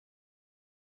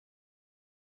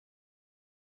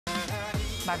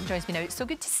Marvin joins me now. It's so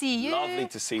good to see you. Lovely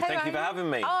to see you. Thank you for having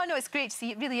me. Oh, no, it's great to see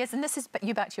you. It really is. And this is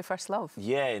you back to your first love.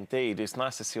 Yeah, indeed. It's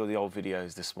nice to see all the old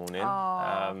videos this morning.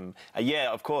 Oh.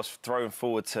 Yeah, of course, throwing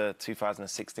forward to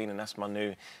 2016, and that's my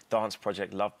new dance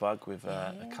project, Love Bug, with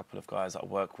a couple of guys that I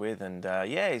work with. And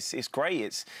yeah, it's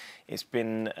great. It's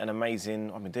been an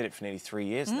amazing... I've been doing it for nearly 3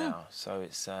 years now, so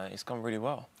it's gone really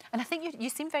well. And I think you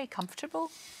seem very comfortable.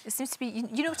 It seems to be,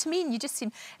 you know what I mean? You just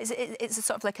seem... It's a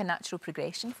sort of like a natural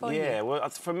progression for you. Yeah, well,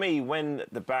 for me, when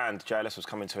the band JLS was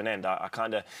coming to an end, I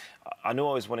knew I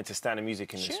always wanted to stay in the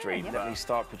music industry. Let me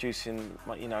start producing,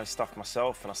 stuff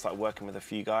myself, and I started working with a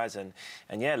few guys, and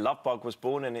yeah, Love Bug was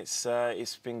born, and it's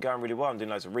been going really well. I'm doing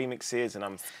loads of remixes, and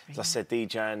I'm, as I said,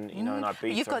 DJing, you know, and I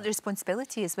beat. You've got the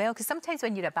responsibility as well, because sometimes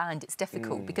when you're a band, it's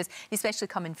difficult because, especially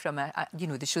coming from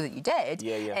the show that you did.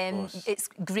 It's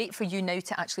great for you now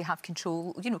to actually have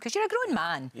control, because you're a grown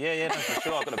man. Yeah, no, for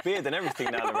sure. I've got a beard and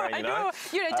everything now, Lorraine. I know.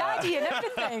 You're a daddy and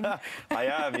everything. I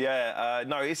am, yeah.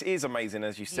 No, it is amazing,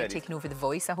 as you said. You're taking over The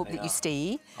Voice. I hope that you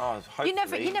stay. Oh, hopefully.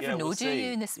 You never know, do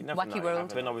you, in this wacky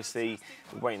world? And obviously,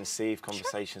 wait and see if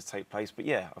conversations take place. But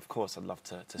yeah, of course, I'd love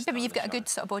to start. Yeah, but you've got a good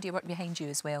sort of body of work behind you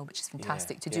as well, which is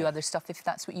fantastic to do other stuff if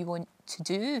that's what you want to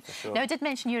do. Sure. Now, I did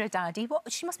mention you're a daddy.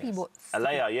 She must be, what?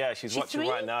 Alea, yeah, she's watching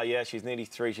right now. Yeah, she's nearly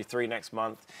 3. She's 3 next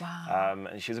month. Wow.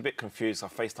 And she was a bit confused. I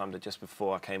FaceTimed her just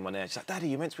before I came on air. She's like, Daddy,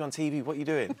 you're meant to be on TV. What are you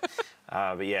doing?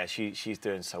 But yeah, she's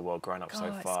doing so well, growing up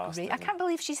so fast. Great. I can't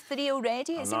believe she's 3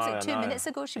 already. It seems like 2 minutes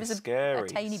ago she was a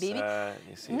tiny baby.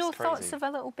 No thoughts of a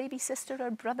little baby sister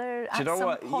or brother at some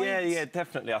point? Do you know what? Yeah,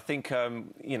 definitely. I think,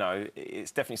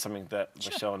 it's definitely something that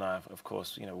Michelle and I, of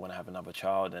course, want to have another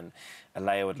child. And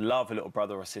Alea would love a little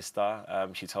brother or sister.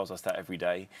 She tells us that every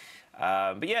day.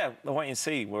 But yeah, we'll wait and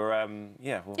see. We're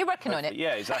you're working on it.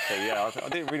 Yeah, exactly. Yeah, I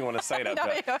didn't really want to say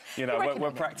that, but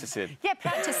we're practicing. Yeah,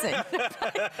 practicing.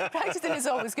 Practicing is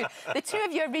always good. The two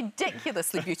of you are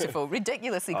ridiculously beautiful,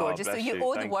 ridiculously gorgeous. So you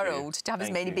owe the world to have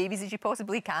as many babies as you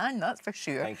possibly can. That's for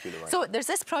sure. Thank you, Lorraine. So there's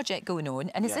this project going on,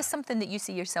 and is this something that you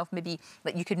see yourself maybe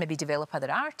like you could maybe develop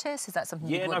other artists? Is that something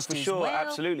you want to do? Yeah, no, for sure, as well?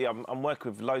 absolutely. I'm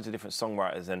working with loads of different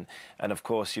songwriters, and of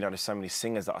course, there's so many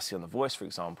singers that I see on The Voice, for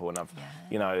example, and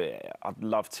I'd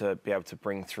love to be able to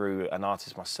bring through an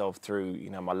artist myself through,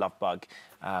 my Love Bug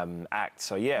act.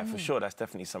 So yeah, for sure, that's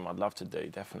definitely something I'd love to do,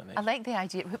 definitely. I like the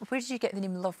idea. Where did you get the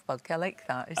name Love Bug? I like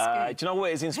that. It's good. Do you know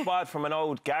what? It's inspired from an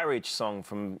old garage song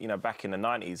from, back in the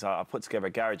 90s. I put together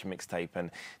a garage mixtape, and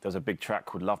there was a big track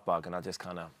called Love Bug, and I just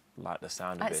kind of like the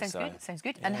sound of it. Sounds good. Sounds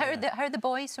good. Yeah. And how are the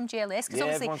boys from JLS? Because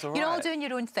obviously you're all doing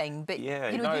your own thing, but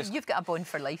you've got a bond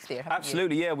for life there.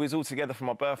 Absolutely, yeah. We was all together for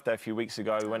my birthday a few weeks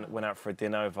ago. We went out for a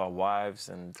dinner with our wives,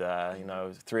 and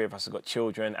 3 of us have got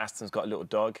children. Aston's got a little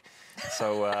dog,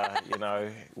 so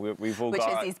we've all got.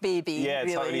 Which is his baby. Yeah,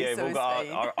 really, totally. Yeah, so we've all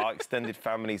got our extended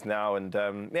families now, and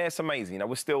yeah, it's amazing.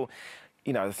 We're still.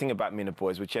 The thing about me and the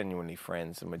boys, we're genuinely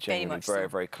friends, and we're genuinely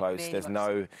very close. There's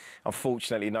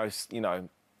unfortunately,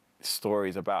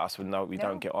 stories about us we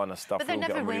don't get on and stuff. But they're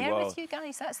never were with you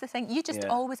guys. That's the thing. You just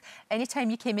always,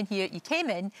 anytime you came in here,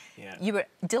 you were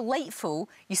delightful.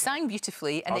 You sang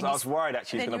beautifully. And I was worried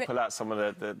actually he was going to pull out some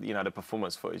of the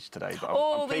performance footage today. But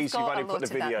I'm pleased you've only put the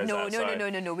videos out. No.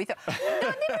 We thought they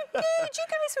were good. You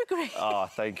guys were great. Oh,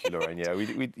 thank you, Lorraine.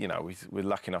 Yeah, we're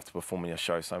lucky enough to perform on your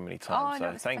show so many times.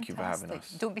 So thank you for having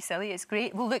us. Don't be silly. It's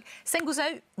great. Well, look, singles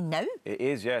out now. It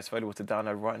is. Yeah, it's available to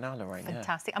download right now, Lorraine.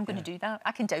 Fantastic. I'm going to do that.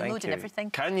 I can download and everything.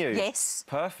 Can you? Yes.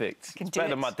 Perfect. It's better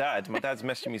than my dad. My dad's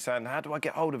messaging me saying, how do I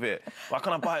get hold of it? Why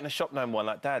can't I buy it in a shop no more?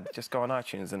 Like, Dad, just go on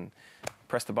iTunes and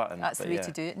press the button. That's the way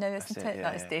to do it now, isn't it?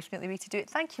 That is definitely the way to do it.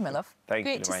 Thank you, my love. Thank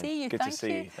you, Great to see you. Good to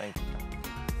see you. Thank you.